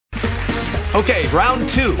Okay, round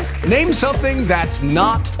two. Name something that's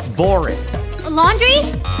not boring. A laundry?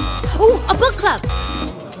 Ooh, a book club.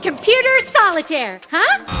 Computer solitaire,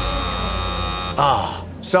 huh? Ah,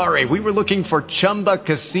 sorry, we were looking for Chumba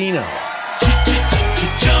Casino.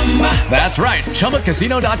 That's right.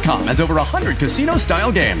 ChumbaCasino.com has over 100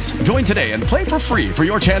 casino-style games. Join today and play for free for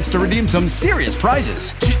your chance to redeem some serious prizes.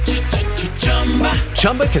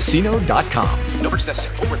 ChumbaCasino.com. No purchase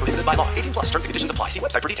necessary. Void where prohibited by law. 18 plus. Terms and conditions apply. See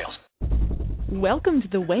website for details. Welcome to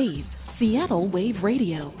The Wave, Seattle Wave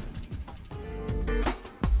Radio.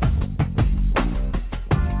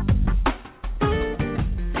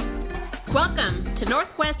 Welcome to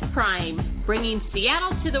Northwest Prime, bringing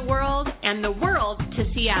Seattle to the world and the world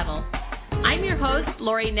to Seattle. I'm your host,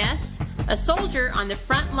 Lori Ness, a soldier on the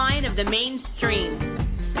front line of the mainstream.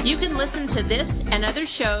 You can listen to this and other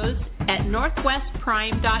shows at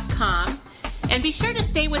northwestprime.com, and be sure to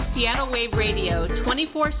stay with Seattle Wave Radio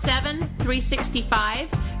 24/7, 365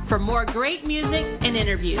 for more great music and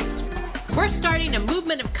interviews. We're starting a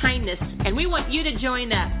movement of kindness, and we want you to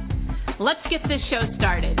join us. Let's get this show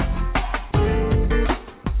started.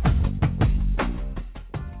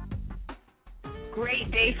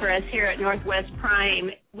 Great day for us here at Northwest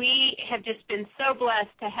Prime. We have just been so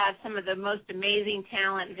blessed to have some of the most amazing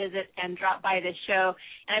talent visit and drop by the show.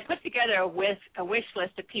 And I put together a wish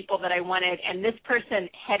list of people that I wanted, and this person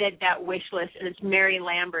headed that wish list, and it's Mary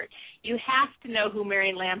Lambert. You have to know who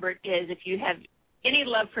Mary Lambert is if you have any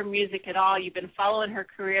love for music at all. You've been following her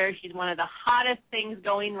career. She's one of the hottest things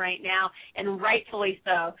going right now, and rightfully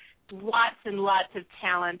so. Lots and lots of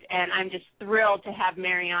talent, and I'm just thrilled to have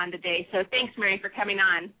Mary on today. So thanks, Mary, for coming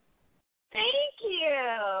on. Thank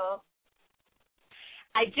you.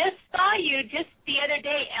 I just saw you just the other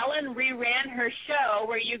day. Ellen reran her show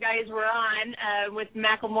where you guys were on with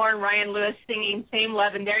Macklemore and Ryan Lewis singing Same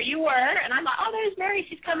Love, and there you were. And I'm like, oh, there's Mary.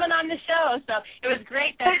 She's coming on the show. So it was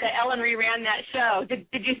great that Ellen reran that show. Did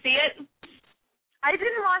you see it? I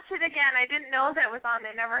didn't watch it again. I didn't know that it was on.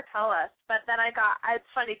 They never tell us. But then it's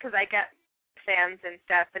funny because I get fans and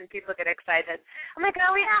stuff, and people get excited. I'm like,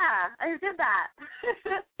 oh, yeah, I did that.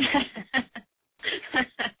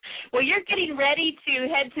 Well, you're getting ready to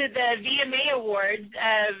head to the VMA Awards.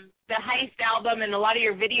 The Heist album and a lot of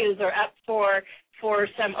your videos are up for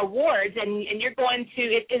some awards, and you're going to,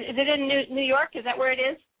 is it in New York? Is that where it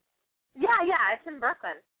is? Yeah, it's in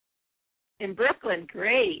Brooklyn. In Brooklyn,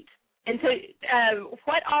 great. And so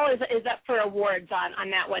what all is up for awards on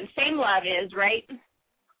that one? Same Love is, right?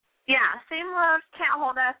 Yeah, Same Love, Can't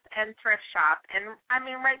Hold Us, and Thrift Shop. And, I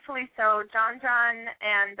mean, rightfully so. John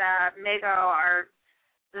and Mego are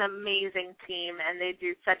an amazing team, and they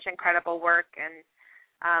do such incredible work.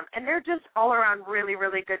 And they're just all around really,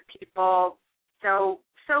 really good people, so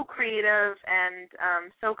creative and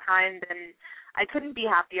so kind, and I couldn't be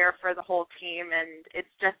happier for the whole team, and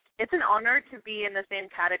it's an honor to be in the same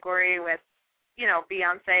category with,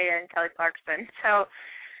 Beyonce and Kelly Clarkson. So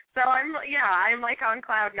I'm like on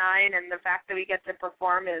cloud nine, and the fact that we get to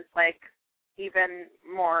perform is like even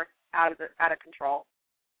more out of control.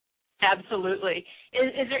 Absolutely.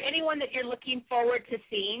 Is there anyone that you're looking forward to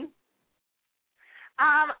seeing?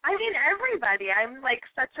 I mean, everybody. I'm like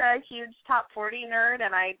such a huge top 40 nerd,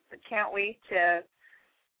 and I can't wait to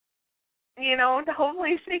to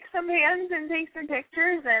hopefully shake some hands and take some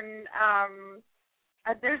pictures. And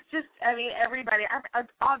there's just, I mean, everybody.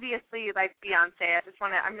 Obviously, like Beyonce,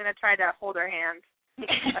 I'm going to try to hold her hand.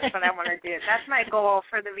 That's what I want to do. That's my goal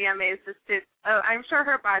for the VMAs is to, I'm sure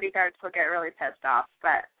her bodyguards will get really pissed off,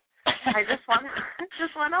 but I just want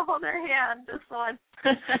to hold her hand, just one.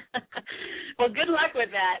 Well, good luck with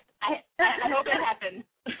that. I hope it happens.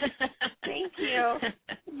 Thank you.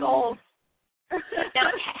 Goals. Now,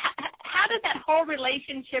 how did that whole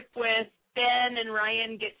relationship with Ben and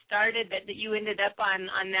Ryan get started that you ended up on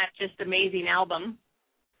that just amazing album?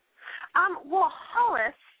 Well,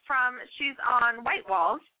 Hollis she's on White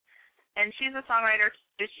Walls, and she's a songwriter.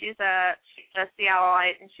 She's a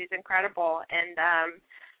Seattleite, and she's incredible. And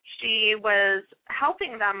she was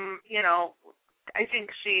helping them, I think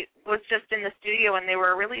she was just in the studio, and they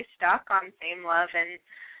were really stuck on Same Love, and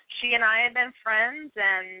she and I had been friends,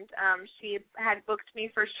 and she had booked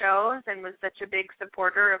me for shows and was such a big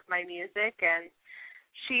supporter of my music, and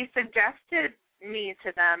she suggested me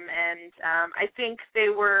to them, and I think they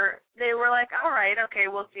were like, all right, okay,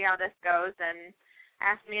 we'll see how this goes, and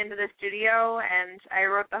asked me into the studio, and I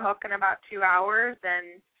wrote the hook in about 2 hours,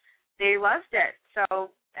 and they loved it.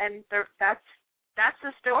 So, and that's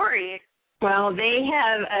the story. Well, they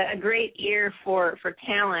have a great ear for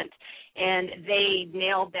talent, and they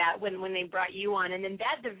nailed that when they brought you on, and then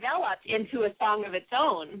that developed into a song of its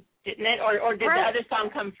own, didn't it? Or did the other song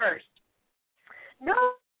come first?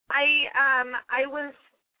 No, I was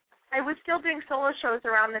still doing solo shows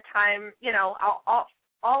around the time,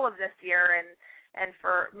 all of this year and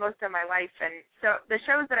for most of my life. And so the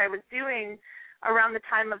shows that I was doing around the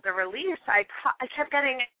time of the release, I kept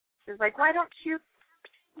getting like, why don't you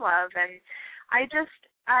love? And I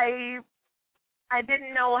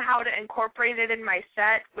didn't know how to incorporate it in my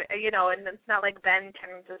set, and it's not like Ben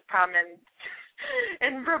can just come and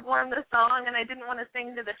perform the song, and I didn't want to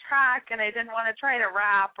sing to the track, and I didn't want to try to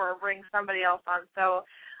rap or bring somebody else on. So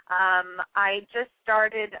I just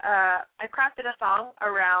started, I crafted a song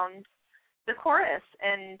around the chorus,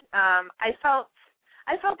 and I felt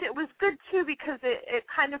it was good, too, because it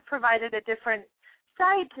kind of provided a different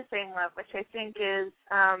side to Same Love, which I think is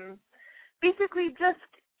basically just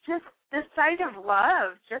the side of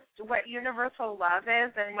love, just what universal love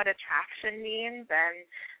is and what attraction means, and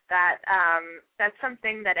that's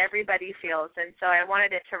something that everybody feels. And so I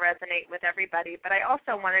wanted it to resonate with everybody, but I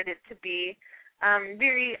also wanted it to be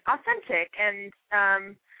very authentic and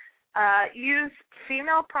use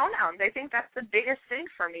female pronouns. I think that's the biggest thing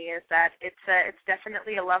for me, is that it's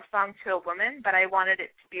definitely a love song to a woman, but I wanted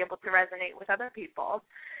it to be able to resonate with other people.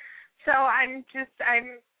 So I'm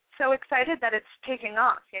so excited that it's taking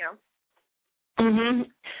off, Mhm.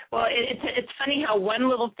 Well, it's funny how one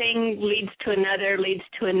little thing leads to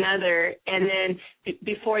another, and then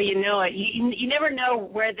before you know it, you never know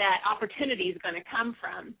where that opportunity is going to come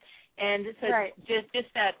from. And so right.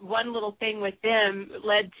 just that one little thing with them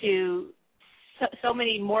led to so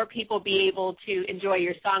many more people be able to enjoy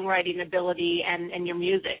your songwriting ability and your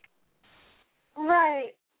music.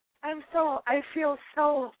 Right. I feel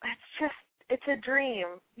so, it's a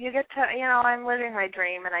dream. You get to, I'm living my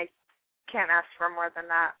dream, and I can't ask for more than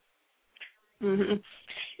that. Mm-hmm.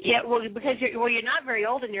 Yeah, well, because you're not very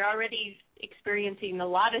old, and you're already experiencing a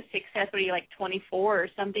lot of success. What are you, like 24 or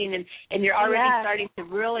something, and you're already starting to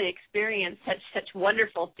really experience such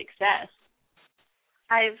wonderful success.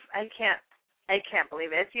 I can't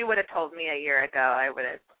believe it. If you would have told me a year ago, I would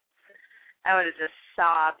have just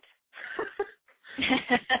sobbed.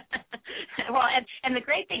 Well, and the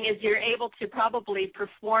great thing is you're able to probably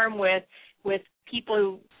perform with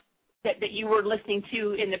people that you were listening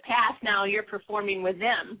to in the past. Now you're performing with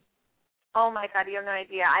them. Oh, my God, you have no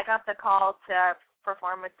idea. I got the call to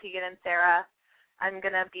perform with Tegan and Sarah. I'm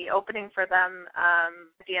going to be opening for them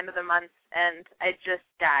at the end of the month, and I just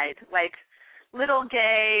died. Like, little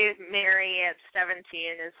gay Mary at 17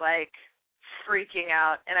 is, like, freaking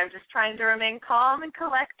out, and I'm just trying to remain calm and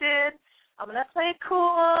collected. I'm going to play it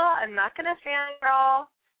cool. I'm not going to fangirl,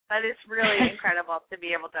 but it's really incredible to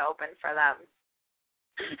be able to open for them.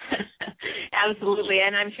 Absolutely,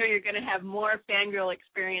 and I'm sure you're going to have more fangirl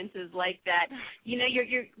experiences like that.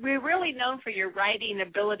 We're really known for your writing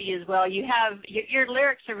ability as well. You have your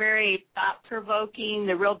lyrics are very thought-provoking.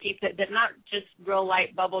 They're real deep. That not just real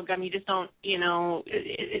light bubblegum. You just don't.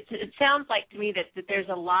 It sounds like to me that there's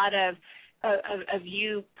a lot of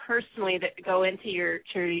you personally that go into your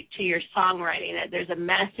songwriting. That there's a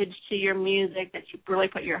message to your music, that you really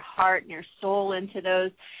put your heart and your soul into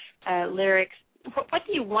those lyrics. What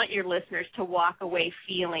do you want your listeners to walk away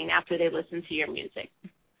feeling after they listen to your music?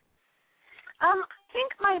 I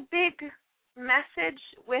think my big message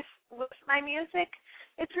with my music,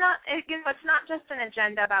 it's not just an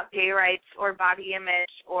agenda about gay rights or body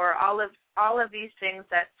image or all of these things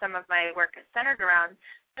that some of my work is centered around.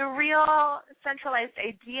 The real centralized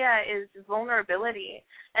idea is vulnerability,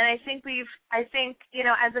 and I think as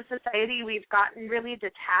a society we've gotten really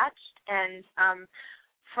detached and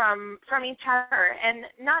from each other, and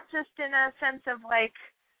not just in a sense of like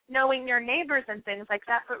knowing your neighbors and things like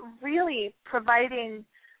that, but really providing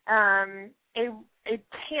a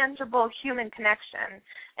tangible human connection.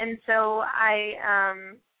 And so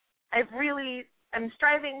I'm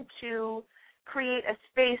striving to create a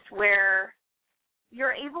space where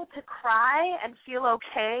you're able to cry and feel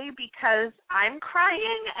okay because I'm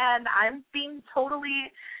crying and I'm being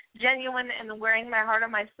totally genuine and wearing my heart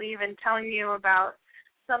on my sleeve and telling you about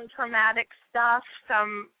some traumatic stuff,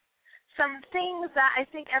 some things that I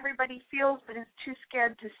think everybody feels but is too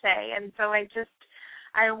scared to say. And so I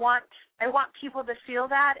want people to feel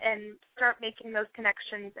that and start making those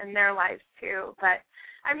connections in their lives too. But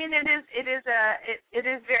I mean, it is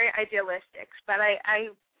very idealistic, but I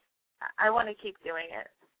want to keep doing it.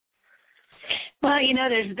 Well,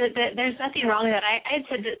 there's nothing wrong with that. I had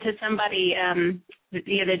said to somebody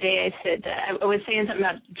the other day, I was saying something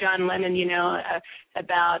about John Lennon,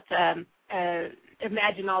 about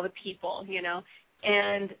imagine all the people,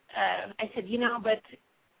 and I said,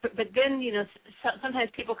 but then, sometimes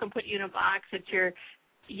people can put you in a box that you're,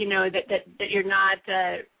 that you're not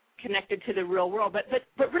connected to the real world.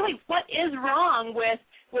 But really, what is wrong with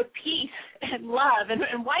peace and love,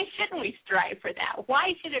 and why shouldn't we strive for that?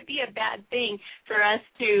 Why should it be a bad thing for us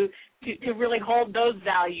to really hold those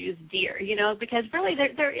values dear? Because really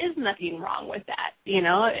there is nothing wrong with that.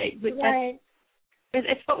 Right.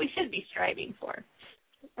 It's what we should be striving for.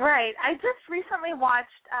 Right. I just recently watched.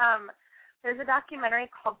 There's a documentary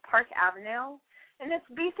called Park Avenue, and it's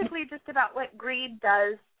basically just about what greed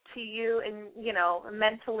does to you and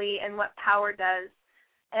mentally, and what power does.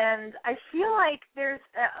 And I feel like there's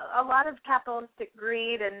a lot of capitalistic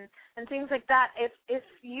greed and things like that. If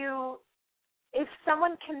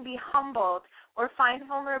someone can be humbled or find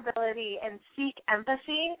vulnerability and seek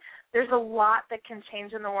empathy, there's a lot that can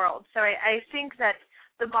change in the world. So I think that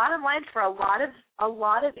the bottom line for a lot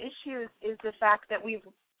of issues is the fact that we've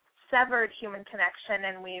severed human connection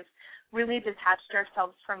and we've really detached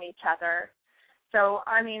ourselves from each other. So,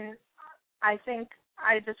 I mean, I think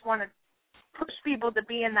I just want to push people to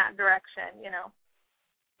be in that direction,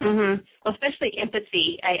 Well, especially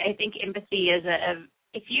empathy. I think empathy is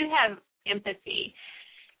if you have empathy,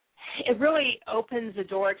 it really opens the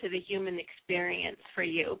door to the human experience for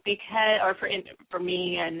you, for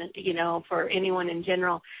me, and for anyone in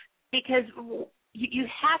general, because you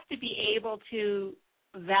have to be able to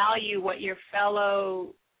value what your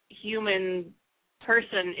fellow human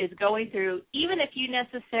person is going through, even if you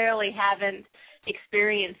necessarily haven't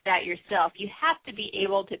experienced that yourself. You have to be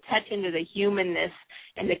able to touch into the humanness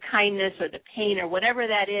and the kindness or the pain or whatever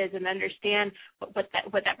that is, and understand what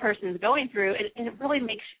that person is going through, and it really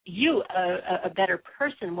makes you a better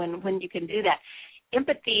person when you can do that.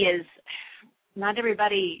 Empathy is not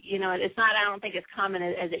everybody, it's not, I don't think it's common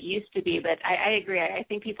as it used to be, but I agree. I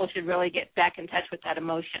think people should really get back in touch with that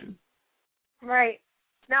emotion. Right.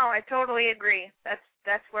 No, I totally agree.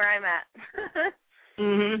 That's where I'm at.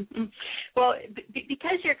 Mm-hmm. Well,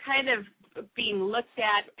 because you're kind of being looked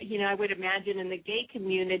at, I would imagine in the gay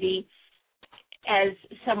community as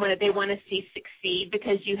someone that they want to see succeed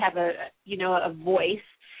because you have a voice.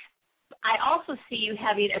 I also see you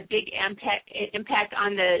having a big impact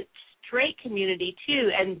on the straight community too,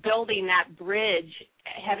 and building that bridge.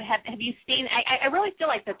 Have you seen? I really feel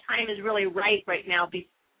like the time is really right now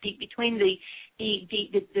between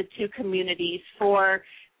the two communities for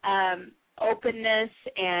openness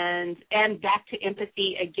and back to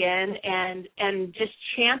empathy again, and just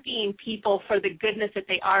championing people for the goodness that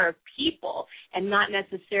they are of people, and not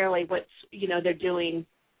necessarily what's they're doing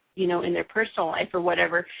in their personal life or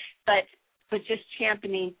whatever, but just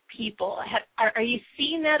championing people. Are you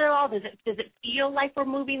seeing that at all? Does it feel like we're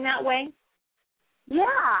moving that way?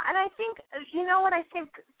 Yeah, and I think what I think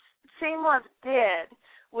Shameless did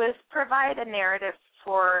was provide a narrative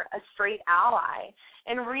for a straight ally,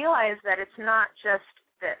 and realize that it's not just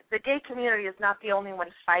the gay community is not the only one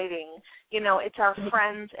fighting. It's our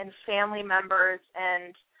friends and family members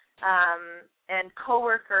and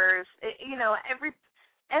coworkers.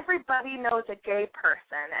 Everybody knows a gay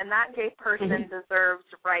person, and that gay person deserves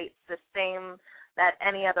rights the same that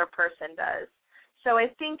any other person does. So I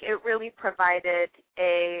think it really provided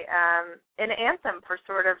an anthem for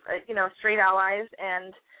sort of straight allies,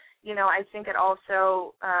 and I think it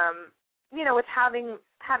also with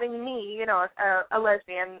having me a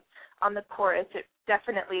lesbian on the chorus, it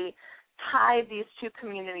definitely tied these two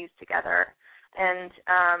communities together. And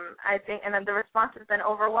I think, and the response has been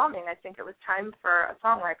overwhelming. I think it was time for a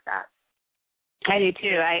song like that. I do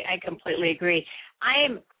too. I completely agree. I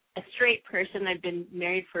am a straight person. I've been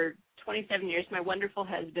married for 27 years, my wonderful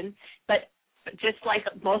husband. But just like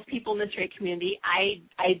most people in the straight community,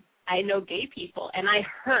 I know gay people, and I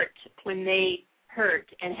hurt when they hurt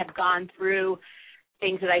and have gone through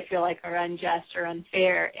things that I feel like are unjust or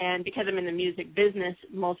unfair. And because I'm in the music business,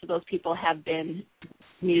 most of those people have been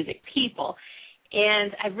music people.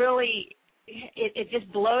 And I really, it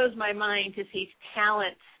just blows my mind to see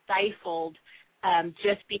talent stifled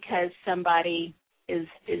just because somebody is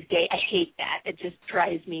gay. I hate that. It just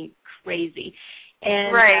drives me crazy.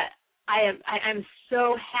 And right. I'm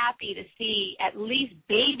so happy to see at least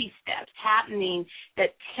baby steps happening, that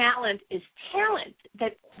talent is talent,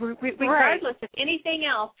 that regardless of anything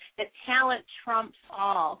else, that talent trumps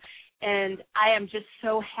all. And I am just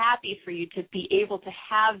so happy for you to be able to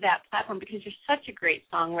have that platform, because you're such a great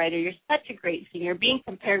songwriter. You're such a great singer, being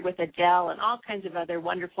compared with Adele and all kinds of other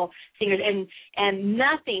wonderful singers, and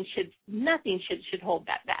nothing should hold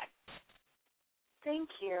that back. Thank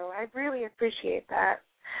you. I really appreciate that.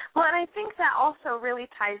 Well, and I think that also really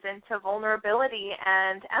ties into vulnerability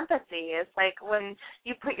and empathy. It's like when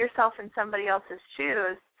you put yourself in somebody else's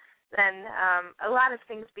shoes, then a lot of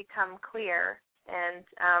things become clear, and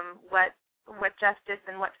what justice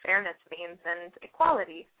and what fairness means and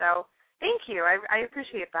equality. So thank you. I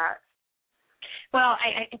appreciate that. Well,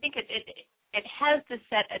 I think it has to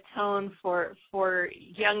set a tone for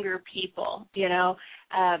younger people, you know,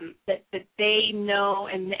 that they know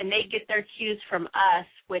and they get their cues from us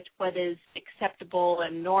with what is acceptable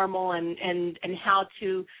and normal and how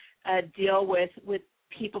to deal with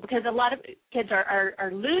people, because a lot of kids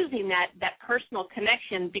are losing that personal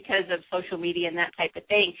connection because of social media and that type of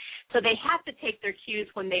thing. So they have to take their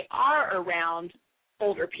cues when they are around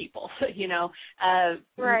older people, you know,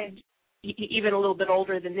 right. Even a little bit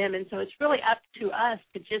older than them. And so it's really up to us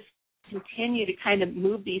to just continue to kind of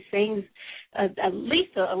move these things at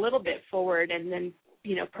least a little bit forward, and then,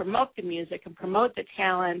 you know, promote the music and promote the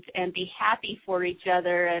talent and be happy for each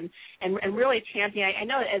other and really champion. I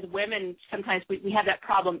know as women sometimes we have that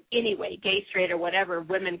problem anyway, gay, straight, or whatever.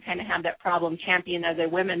 Women kind of have that problem championing other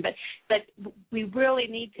women, but we really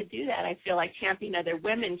need to do that. I feel like championing other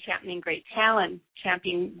women, championing great talent,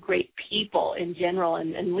 championing great people in general,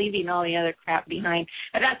 and leaving all the other crap behind.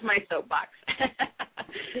 But that's my soapbox.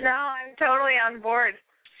 No, I'm totally on board.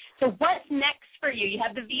 So what's next for you? You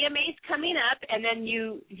have the VMAs coming up, and then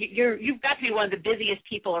you've got to be one of the busiest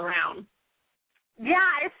people around.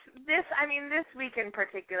 Yeah, this week in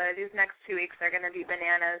particular, these next 2 weeks are going to be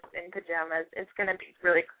bananas in pajamas. It's going to be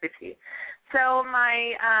really crazy. So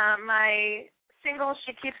my single,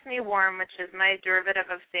 She Keeps Me Warm, which is my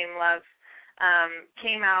derivative of Same Love,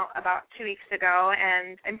 came out about 2 weeks ago,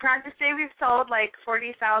 and I'm proud to say we've sold like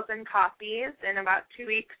 40,000 copies in about 2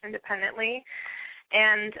 weeks independently.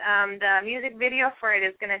 And the music video for it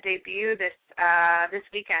is going to debut this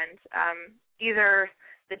weekend, either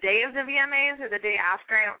the day of the VMAs or the day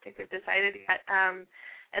after. I don't think we've decided yet.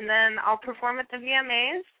 And then I'll perform at the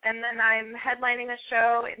VMAs, and then I'm headlining a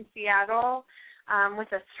show in Seattle with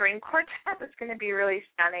a string quartet that's going to be really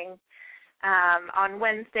stunning on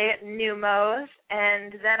Wednesday at Numos.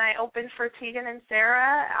 And then I open for Tegan and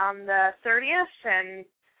Sarah on the 30th, and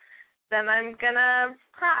then I'm going to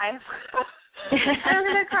cry. I'm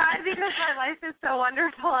going to cry because my life is so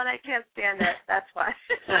wonderful and I can't stand it. That's why.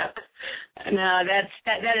 No,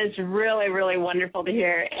 that is really, really wonderful to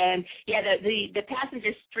hear. And, yeah, the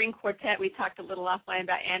Passenger String Quartet, we talked a little offline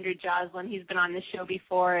about Andrew Joslin. He's been on the show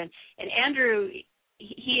before. And Andrew,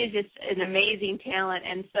 he is just an amazing talent.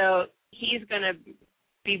 And so he's going to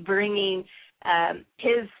be bringing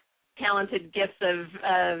his talented gifts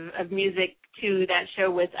of music to that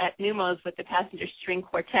show at Numos with the Passenger String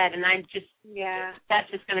Quartet, and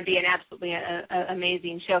that's just going to be an absolutely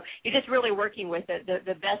amazing show. You're just really working with the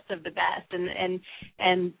best of the best,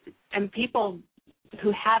 and people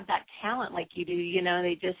who have that talent like you do, you know,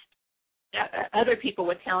 they just other people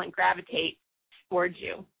with talent gravitate towards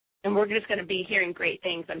you, and we're just going to be hearing great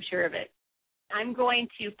things, I'm sure of it. I'm going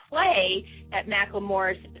to play at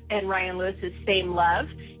Macklemore's and Ryan Lewis's Same Love,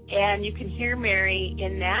 and you can hear Mary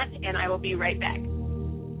in that, and I will be right back.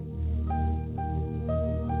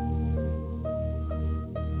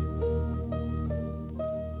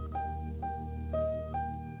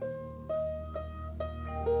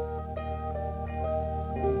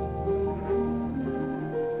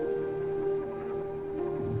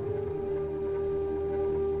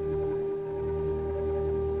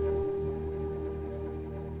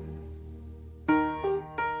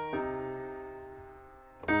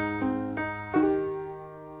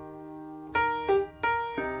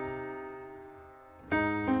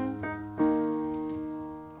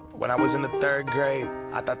 When I was in the 3rd grade,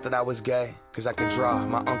 I thought that I was gay, cause I could draw.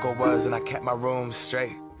 My uncle was, and I kept my room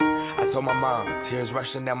straight. I told my mom, tears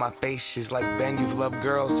rushing down my face. She's like, Ben, you've loved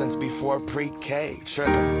girls since before pre-K.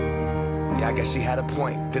 Trippin'. Yeah, I guess she had a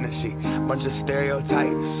point, didn't she? Bunch of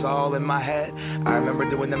stereotypes all in my head. I remember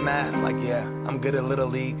doing the math, like, yeah, I'm good at Little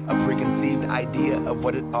League. A preconceived idea of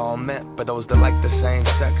what it all meant. But those that like the same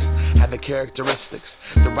sex have the characteristics.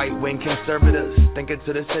 The right-wing conservatives think it's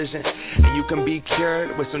a decision, and you can be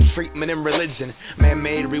cured with some treatment in religion.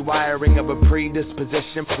 Man-made rewiring of a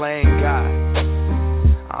predisposition, playing God.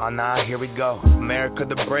 Oh, nah, here we go. America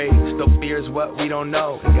the brave still fears what we don't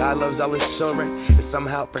know. God loves all his children. It's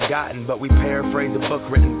somehow forgotten, but we paraphrase a book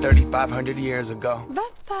written 3,500 years ago.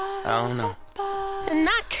 I don't know. And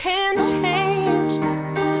I can't change,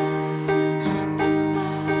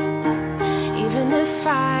 even if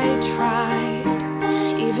I tried,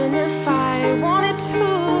 even if I wanted to.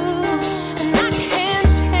 And I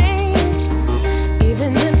can't change,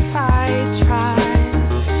 even if I tried.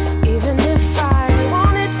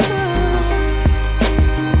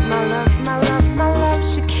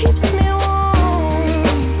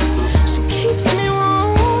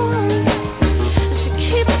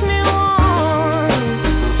 Keeps me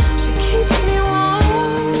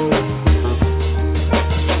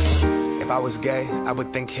I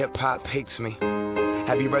would think hip-hop hates me.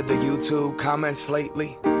 Have you read the YouTube comments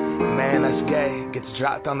lately? Man, that's gay, gets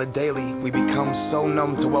dropped on the daily. We become so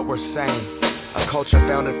numb to what we're saying. A culture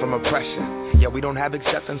founded from oppression, yet we don't have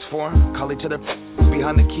acceptance for them. Call each other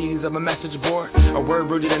behind the keys of a message board. A word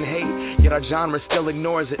rooted in hate, yet our genre still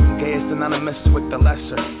ignores it. Gay is synonymous with the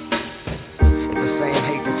lesser. It's the same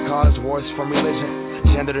hate that's caused wars from religion,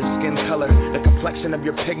 gender to skin color, the complexion of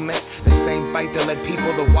your pigment. The same fight that led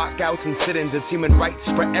people to walkouts and sit-ins. It's human rights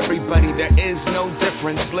for everybody. There is no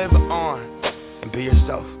difference. Live on and be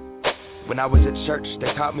yourself. When I was at church, they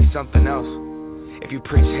taught me something else. If you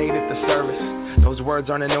preach hate at the service, those words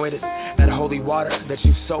aren't anointed. That holy water that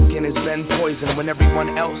you soak in has been poisoned when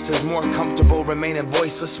everyone else is more comfortable remaining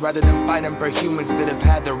voiceless rather than fighting for humans that have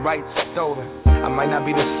had their rights stolen. I might not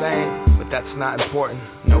be the same, but that's not important.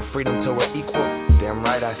 No freedom till we're equal. Damn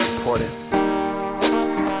right I support it.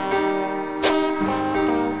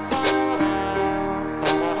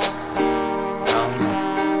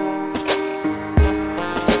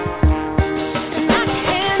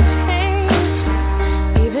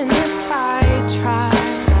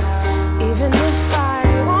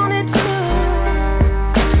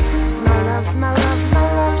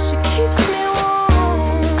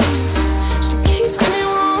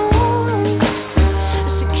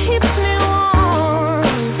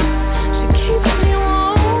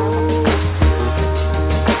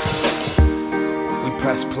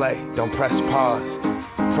 Don't press pause.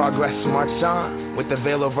 Progress march on. With the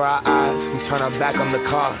veil over our eyes, we turn our back on the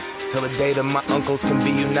cause. Till the day that my uncles can be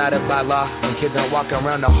united by law. When kids aren't walking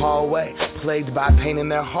around the hallway, plagued by pain in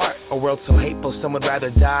their heart. A world so hateful, some would rather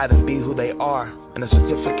die than be who they are. And a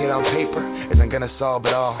certificate on paper isn't gonna solve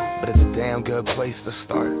it all, but it's a damn good place to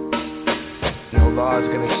start. No law is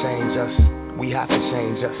gonna change us. We have to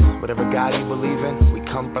change us. Whatever God you believe in, we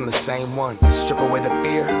come from the same one. Strip away the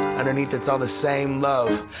fear, underneath it's all the same love.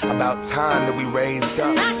 About time that we raised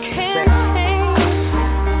up. I can't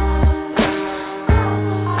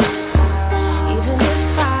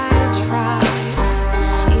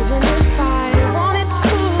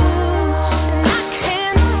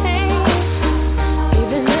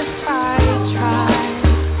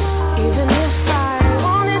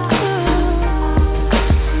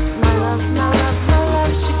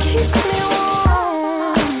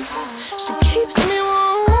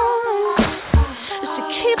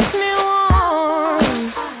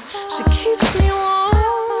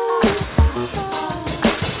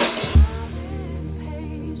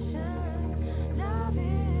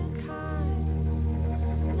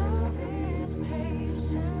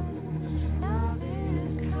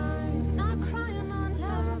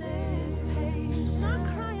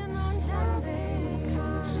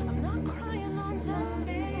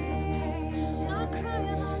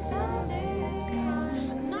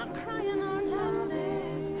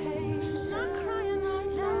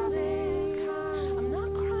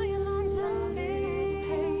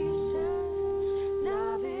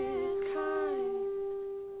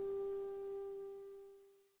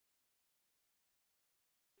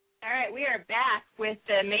We are back with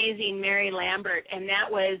the amazing Mary Lambert, and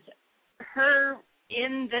that was her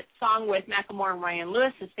in that song with Macklemore and Ryan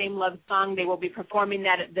Lewis, the Same Love Song. They will be performing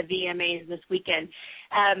that at the VMAs this weekend.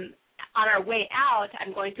 On our way out,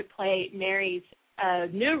 I'm going to play Mary's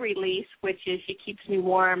new release, which is She Keeps Me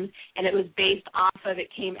Warm, and it was based off of,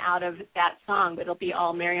 it came out of that song, but it'll be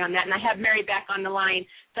all Mary on that. And I have Mary back on the line.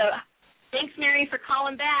 So thanks, Mary, for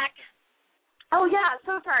calling back. Oh, yeah,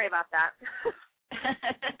 so sorry about that.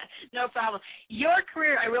 No problem. Your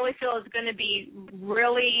career, I really feel, is going to be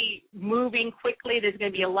really moving quickly. There's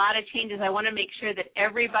going to be a lot of changes. I want to make sure that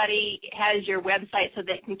everybody has your website so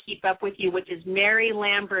they can keep up with you, which is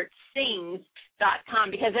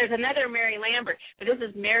MaryLambertSings.com, because there's another Mary Lambert, but this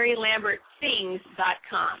is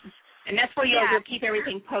MaryLambertSings.com, and that's where you'll keep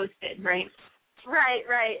everything posted, right?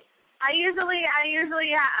 Right. I usually,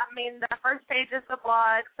 the first page is the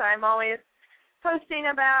blog, so I'm always posting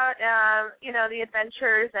about, the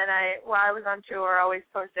adventures, and while I was on tour, always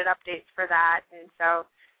posted updates for that, and so,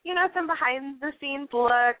 some behind-the-scenes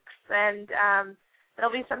looks, and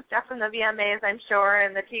there'll be some stuff from the VMAs, I'm sure,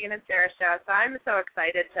 and the Tegan and Sarah show, so I'm so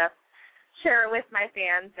excited to share it with my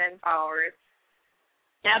fans and followers.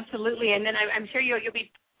 Absolutely, and then I'm sure you'll be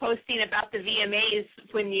posting about the VMAs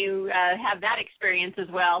when you have that experience as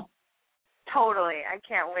well. Totally, I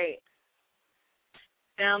can't wait.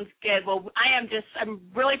 Sounds good. Well, I'm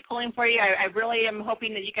really pulling for you. I really am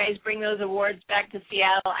hoping that you guys bring those awards back to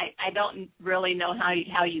Seattle. I don't really know how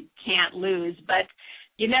you can't lose, but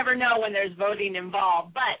you never know when there's voting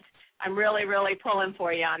involved. But I'm really, really pulling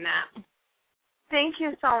for you on that. Thank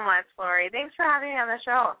you so much, Lori. Thanks for having me on the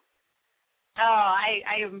show. Oh,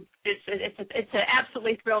 it's an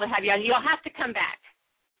absolutely thrill to have you on. You'll have to come back.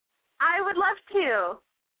 I would love to.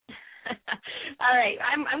 All right,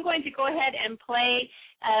 I'm going to go ahead and play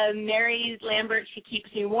Mary Lambert, She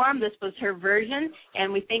Keeps Me Warm. This was her version,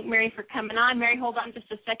 and we thank Mary for coming on. Mary, hold on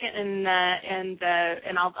just a second, and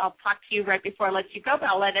I'll talk to you right before I let you go, but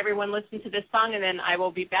I'll let everyone listen to this song, and then I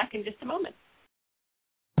will be back in just a moment.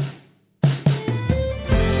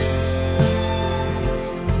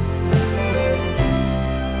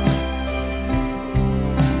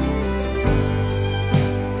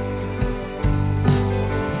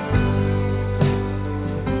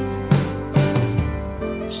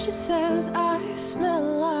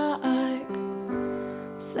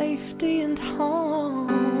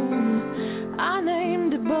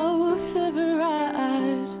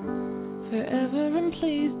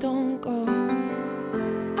 Please don't go.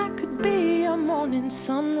 I could be your morning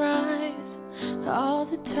sunrise all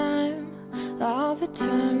the time,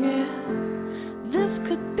 yeah. This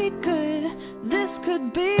could be good, this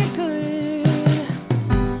could be good.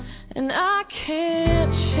 And I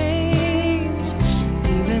can't change,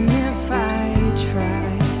 even if I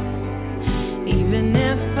tried, even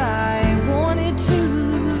if I wanted to.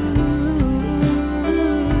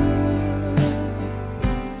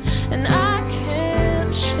 And I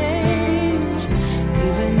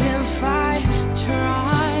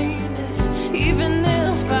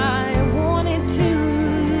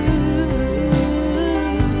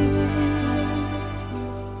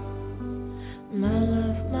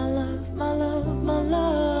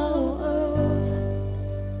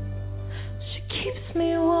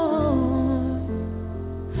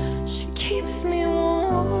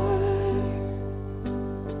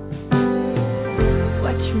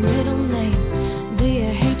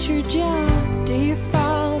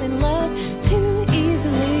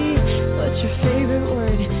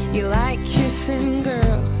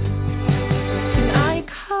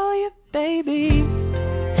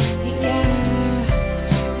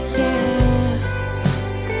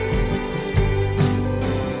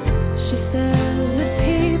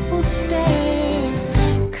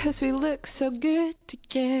so good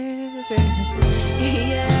together.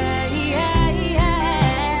 Yeah, yeah, yeah.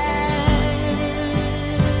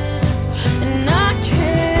 And I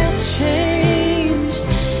can't change,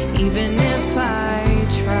 even if I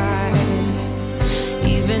tried,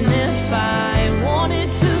 even if I wanted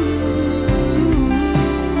to.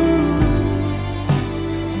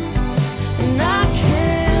 And I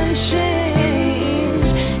can't change,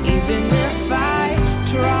 even if I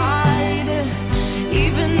tried,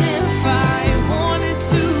 even if I wanted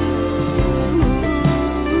to.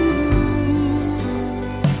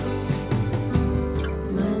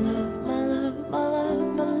 My love, my love, my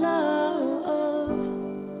love, my love,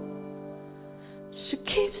 she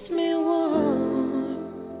keeps me warm,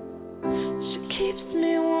 she keeps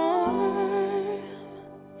me warm,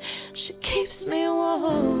 she keeps me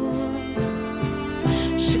warm,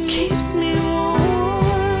 she keeps me warm.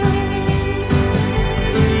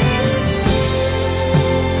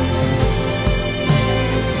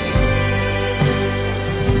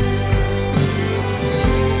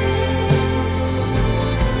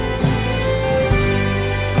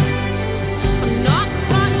 I'm not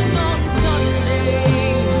crying on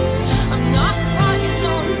Sundays. I'm not crying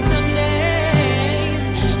on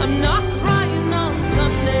Sundays. I'm not crying on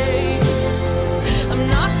Sundays. I'm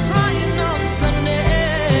not crying on Sundays.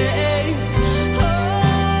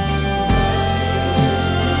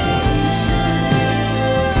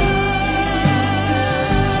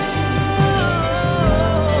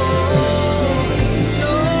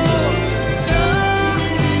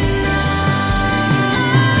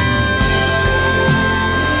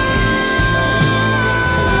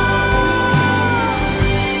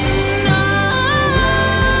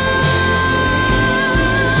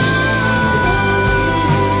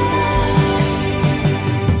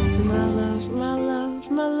 My love, my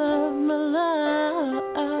love, my love, my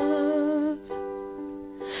love,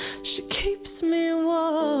 she keeps me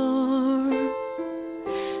warm,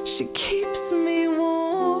 she keeps me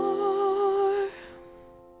warm.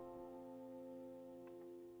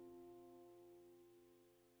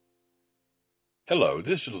 Hello,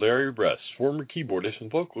 this is Larry Russ, former keyboardist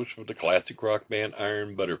and vocalist with the classic rock band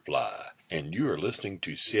Iron Butterfly, and you are listening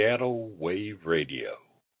to Seattle Wave Radio.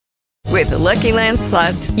 With the Lucky Land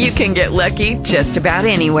Slots, you can get lucky just about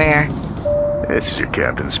anywhere. This is your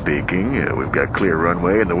captain speaking. We've got clear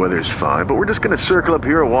runway and the weather's fine, but we're just going to circle up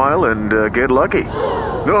here a while and get lucky.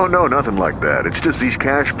 No, nothing like that. It's just these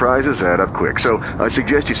cash prizes add up quick. So I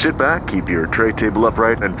suggest you sit back, keep your tray table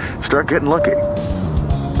upright, and start getting lucky.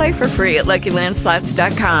 Play for free at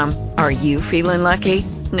LuckyLandSlots.com. Are you feeling lucky?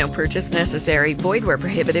 No purchase necessary. Void where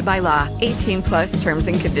prohibited by law. 18+ terms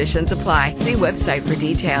and conditions apply. See website for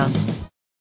details.